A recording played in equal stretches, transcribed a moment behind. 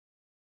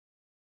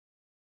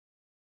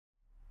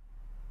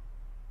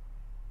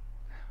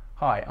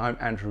Hi, I'm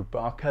Andrew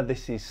Barker.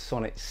 This is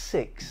Sonnet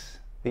 6,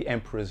 The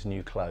Emperor's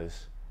New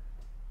Clothes.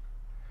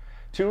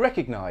 To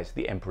recognise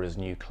the Emperor's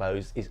new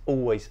clothes is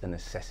always a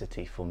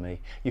necessity for me.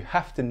 You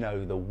have to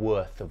know the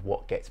worth of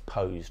what gets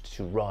posed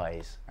to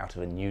rise out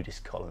of a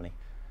nudist colony.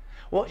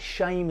 What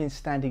shame in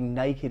standing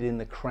naked in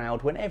the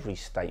crowd when every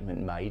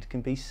statement made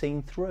can be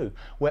seen through.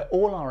 Where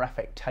all our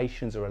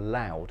affectations are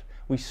allowed,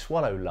 we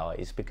swallow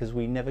lies because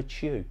we never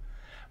chew.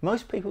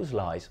 Most people's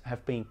lies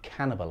have been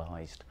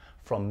cannibalised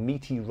from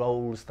meaty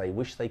roles they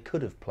wish they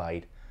could have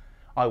played.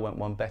 I went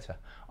one better.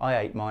 I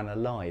ate mine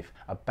alive,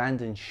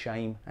 abandoned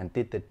shame and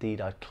did the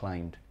deed I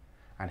claimed.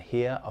 And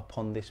here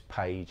upon this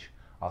page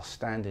I'll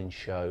stand and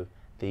show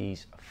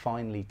these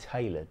finely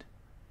tailored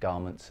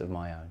garments of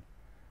my own.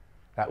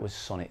 That was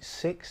Sonnet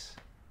 6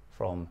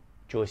 from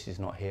Joyce Is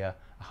Not Here,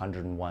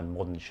 101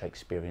 Modern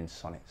Shakespearean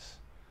Sonnets.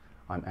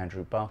 I'm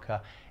Andrew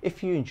Barker.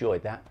 If you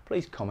enjoyed that,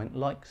 please comment,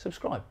 like,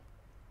 subscribe.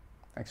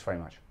 Thanks very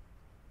much.